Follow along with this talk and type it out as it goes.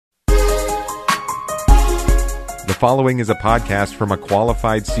following is a podcast from a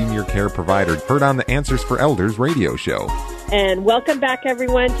qualified senior care provider heard on the Answers for Elders radio show. And welcome back,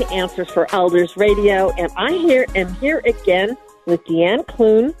 everyone, to Answers for Elders Radio. And I am here again with Deanne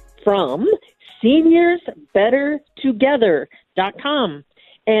Clune from SeniorsBetterTogether.com.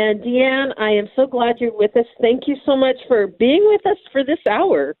 And Deanne, I am so glad you're with us. Thank you so much for being with us for this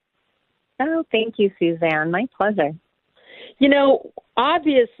hour. Oh, thank you, Suzanne. My pleasure. You know,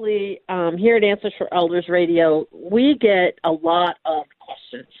 obviously, here at Answers for Elders Radio, we get a lot of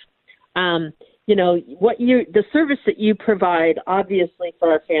questions. You know, the service that you provide, obviously,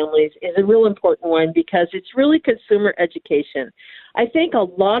 for our families is a real important one because it's really consumer education. I think a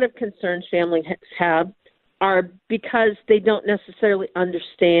lot of concerns families have are because they don't necessarily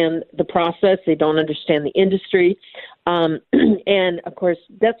understand the process. They don't understand the industry. And, of course,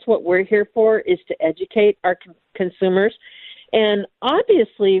 that's what we're here for, is to educate our consumers. And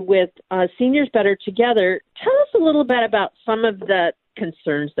obviously, with Seniors Better Together, tell us a little bit about some of the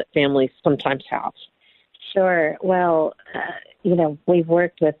concerns that families sometimes have. Sure. Well, you know, we've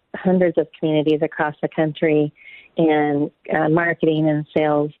worked with hundreds of communities across the country and marketing and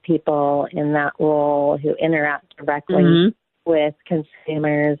sales people in that role who interact directly with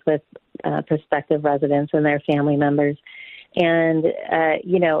consumers, with prospective residents and their family members. And,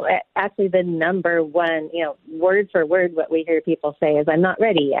 you know, actually the number one, you know, word for word, what we hear people say is, I'm not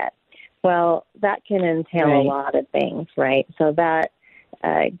ready yet. Well, that can entail a lot of things, right? So that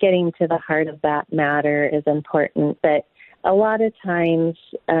getting to the heart of that matter is important. But a lot of times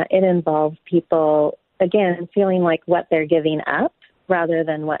it involves people, again, feeling like what they're giving up rather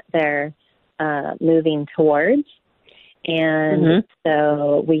than what they're moving towards. And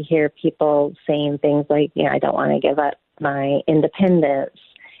so we hear people saying things like, you know, I don't want to give up my independence.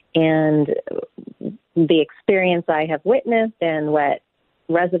 And the experience I have witnessed and what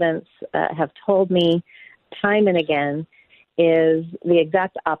residents have told me time and again is the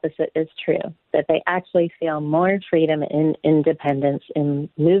exact opposite is true, that they actually feel more freedom and independence in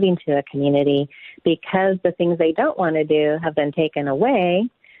moving to a community because the things they don't want to do have been taken away,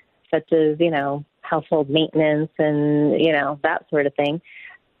 such as, you know, household maintenance and, you know, that sort of thing,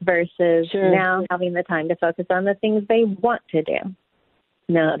 versus now having the time to focus on the things they want to do.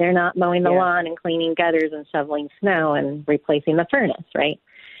 No, they're not mowing the lawn and cleaning gutters and shoveling snow and replacing the furnace, right?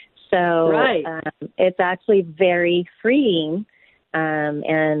 So it's actually very freeing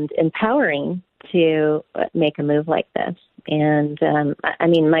and empowering to make a move like this. And, I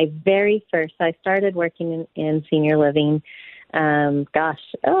mean, my very first, I started working in senior living, almost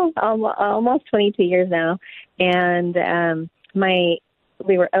 22 years now. And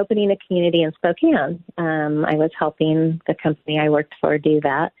we were opening a community in Spokane. I was helping the company I worked for do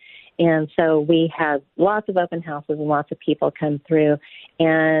that. And so we had lots of open houses and lots of people come through.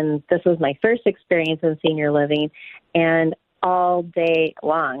 And this was my first experience in senior living. And all day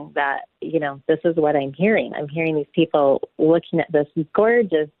long that, you know, this is what I'm hearing. I'm hearing these people looking at this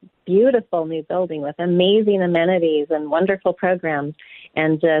gorgeous, beautiful new building with amazing amenities and wonderful programs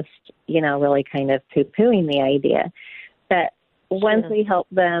and just, you know, really kind of poo-pooing the idea. But once we help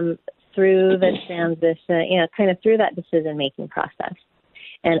them through the transition, you know, kind of through that decision-making process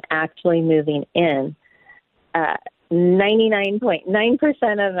and actually moving in,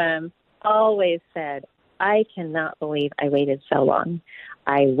 99.9% of them always said, I cannot believe I waited so long.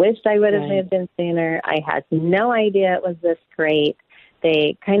 I wished I would have moved in sooner. I had no idea it was this great.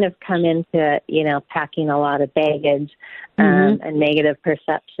 They kind of come into it, you know, packing a lot of baggage and negative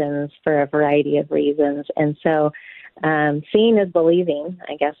perceptions for a variety of reasons. And so seeing is believing,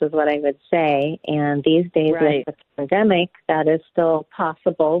 I guess is what I would say. And these days with the pandemic, that is still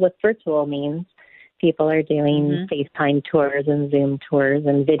possible with virtual means. People are doing FaceTime tours and Zoom tours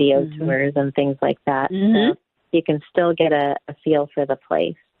and video tours and things like that. So you can still get a feel for the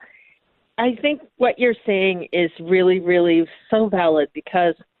place. I think what you're saying is really, really so valid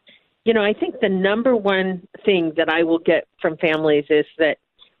because, you know, I think the number one thing that I will get from families is that,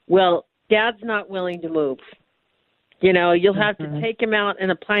 well, Dad's not willing to move. You know, you'll have to take him out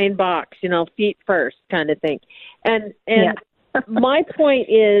in a pine box, you know, feet first kind of thing. And my point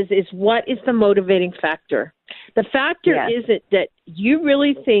is what is the motivating factor? The factor isn't that you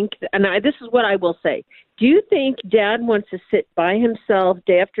really think, and this is what I will say, do you think Dad wants to sit by himself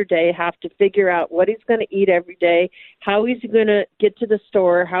day after day, have to figure out what he's going to eat every day, how is he going to get to the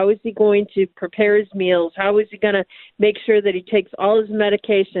store, how is he going to prepare his meals, how is he going to make sure that he takes all his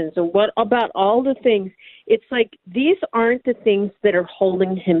medications, and what about all the things? It's like these aren't the things that are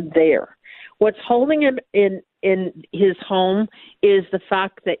holding him there. What's holding him in his home is the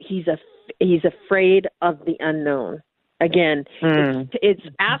fact that he's afraid of the unknown. Again, it's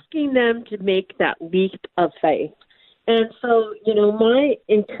asking them to make that leap of faith. And so, my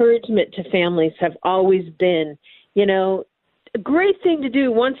encouragement to families have always been, a great thing to do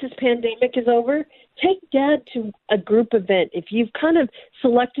once this pandemic is over, take dad to a group event. If you've kind of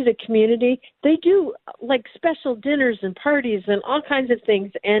selected a community, they do like special dinners and parties and all kinds of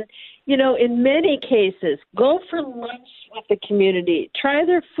things. And, in many cases, go for lunch with the community, try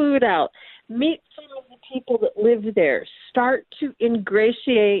their food out, meet some of the people that live there, start to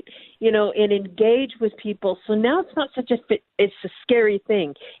ingratiate, and engage with people. So now it's not it's a scary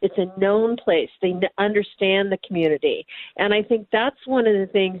thing. It's a known place. They understand the community. And I think that's one of the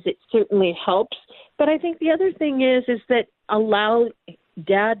things that certainly helps. But I think the other thing is that allow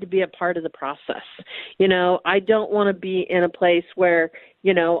dad to be a part of the process. I don't want to be in a place where,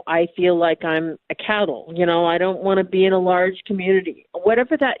 I feel like I'm a cattle. I don't want to be in a large community.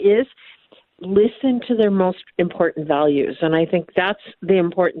 Whatever that is, listen to their most important values. And I think that's the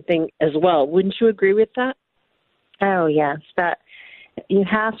important thing as well. Wouldn't you agree with that? Oh, yes. That you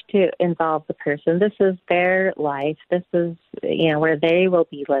have to involve the person. This is their life. This is, where they will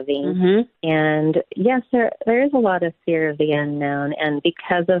be living. Mm-hmm. And yes, there is a lot of fear of the unknown. And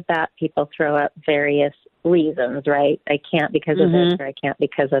because of that, people throw up various reasons, right? I can't because of this, or I can't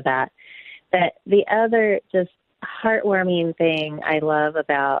because of that. But the other just heartwarming thing I love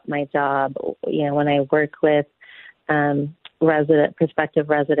about my job, when I work with prospective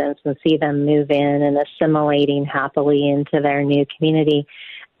residents and see them move in and assimilating happily into their new community,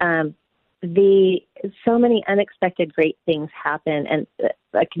 so many unexpected great things happen. And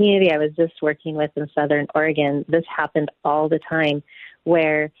a community I was just working with in Southern Oregon, this happened all the time,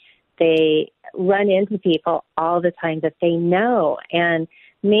 where they run into people all the time that they know, and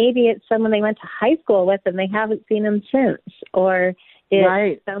maybe it's someone they went to high school with and they haven't seen them since, or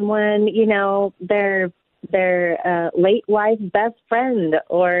it's someone, their late wife's best friend,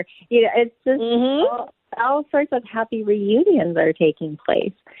 or, it's just all sorts of happy reunions are taking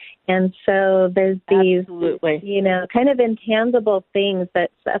place. And so there's these, kind of intangible things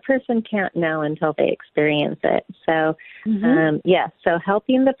that a person can't know until they experience it. So, so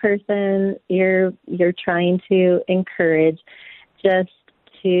helping the person you're trying to encourage, just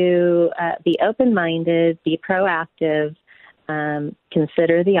to be open-minded, be proactive,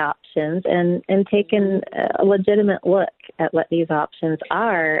 consider the options, and take a legitimate look at what these options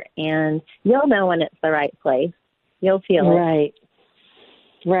are, and you'll know when it's the right place. You'll feel it.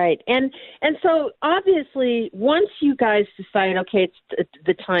 Right. And so obviously once you guys decide, okay, it's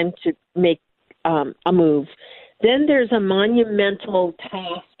the time to make a move, then there's a monumental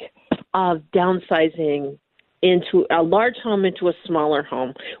task of downsizing into a large home into a smaller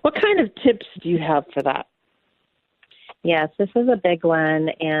home. What kind of tips do you have for that? Yes, this is a big one,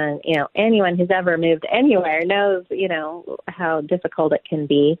 and, anyone who's ever moved anywhere knows, how difficult it can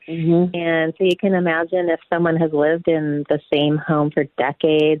be. Mm-hmm. And so you can imagine if someone has lived in the same home for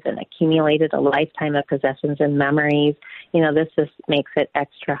decades and accumulated a lifetime of possessions and memories, this just makes it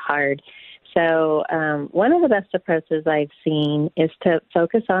extra hard. So one of the best approaches I've seen is to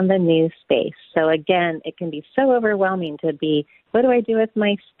focus on the new space. So again, it can be so overwhelming to be, what do I do with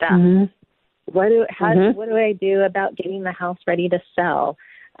my stuff? Mm-hmm. What do I do about getting the house ready to sell?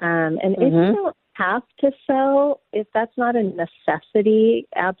 And if you don't have to sell, if that's not a necessity,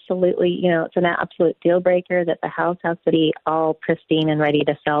 absolutely, it's an absolute deal breaker that the house has to be all pristine and ready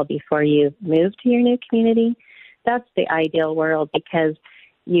to sell before you move to your new community. That's the ideal world, because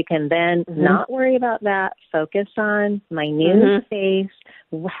you can then not worry about that, focus on my new space,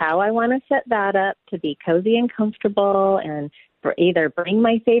 how I want to set that up to be cozy and comfortable, and either bring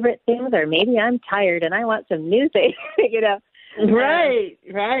my favorite things, or maybe I'm tired and I want some new things, Right.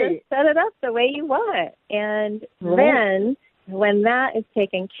 Just set it up the way you want. And then when that is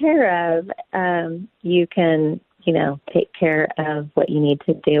taken care of, you can, take care of what you need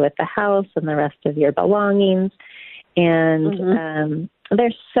to do with the house and the rest of your belongings. And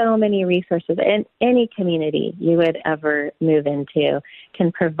there's so many resources, and any community you would ever move into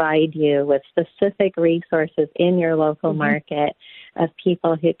can provide you with specific resources in your local market of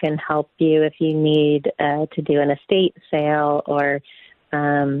people who can help you if you need to do an estate sale, or,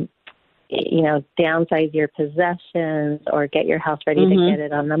 downsize your possessions, or get your house ready to get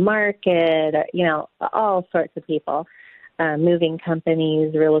it on the market, all sorts of people. Moving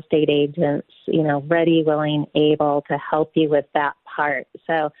companies, real estate agents, ready, willing, able to help you with that part.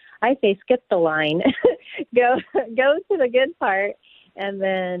 So I say skip the line, go to the good part, and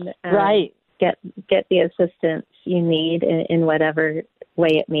then get the assistance you need in whatever way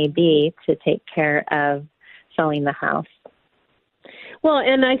it may be to take care of selling the house. Well,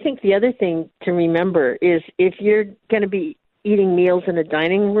 and I think the other thing to remember is if you're going to be eating meals in a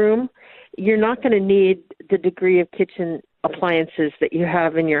dining room, you're not going to need the degree of kitchen appliances that you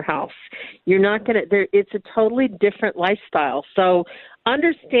have in your house. You're not going to, it's a totally different lifestyle. So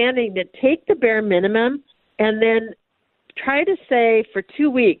understanding that, take the bare minimum and then try to say for 2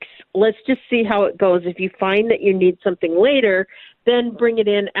 weeks, let's just see how it goes. If you find that you need something later, then bring it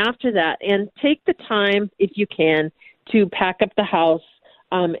in after that. And take the time, if you can, to pack up the house.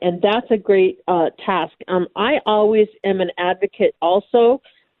 And that's a great task. I always am an advocate also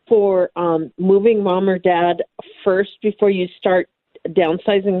for moving mom or dad first before you start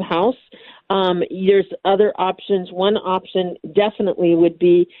downsizing the house. There's other options. One option definitely would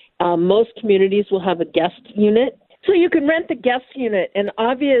be most communities will have a guest unit. So you can rent the guest unit, and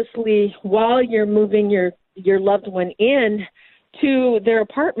obviously while you're moving your loved one in to their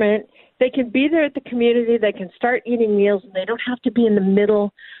apartment, they can be there at the community, they can start eating meals, and they don't have to be in the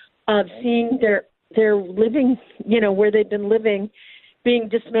middle of seeing their living, where they've been living, being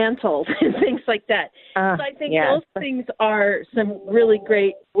dismantled and things like that. So I think those things are some really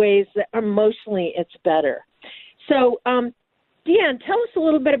great ways that emotionally it's better. So, Deanne, tell us a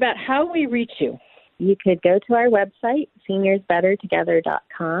little bit about how we reach you. You could go to our website,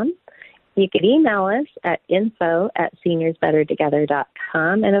 seniorsbettertogether.com. You could email us at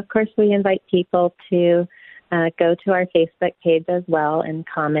info@seniorsbettertogether.com. And, of course, we invite people to go to our Facebook page as well and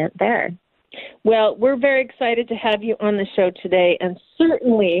comment there. Well, we're very excited to have you on the show today, and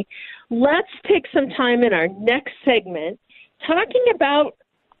certainly let's take some time in our next segment talking about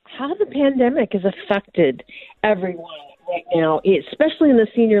how the pandemic has affected everyone right now, especially in the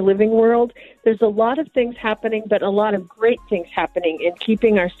senior living world. There's a lot of things happening, but a lot of great things happening in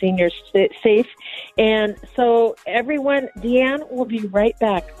keeping our seniors safe. And so everyone, Deanne will be right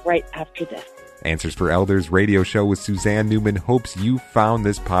back right after this. Answers for Elders radio show with Suzanne Newman hopes you found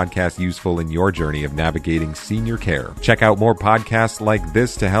this podcast useful in your journey of navigating senior care. Check out more podcasts like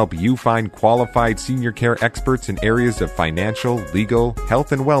this to help you find qualified senior care experts in areas of financial, legal,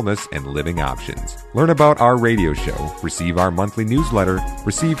 health and wellness, and living options. Learn about our radio show, receive our monthly newsletter,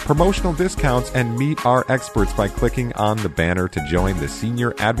 receive promotional discounts, and meet our experts by clicking on the banner to join the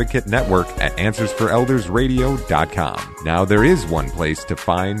Senior Advocate Network at AnswersForEldersRadio.com. Now there is one place to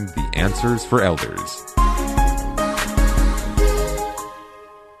find the Answers for Elders. Hey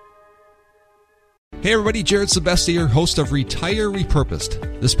everybody, Jared Sebestier, host of Retire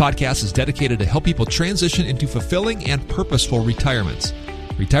Repurposed. This podcast is dedicated to help people transition into fulfilling and purposeful retirements.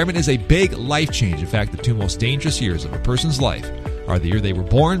 Retirement is a big life change. In fact, the two most dangerous years of a person's life are the year they were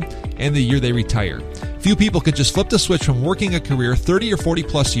born and the year they retire. Few people can just flip the switch from working a career 30 or 40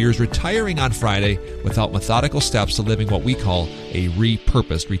 plus years, retiring on Friday without methodical steps to living what we call a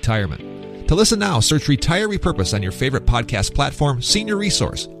repurposed retirement. To listen now, search Retire Repurposed on your favorite podcast platform, Senior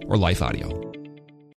Resource, or Life Audio.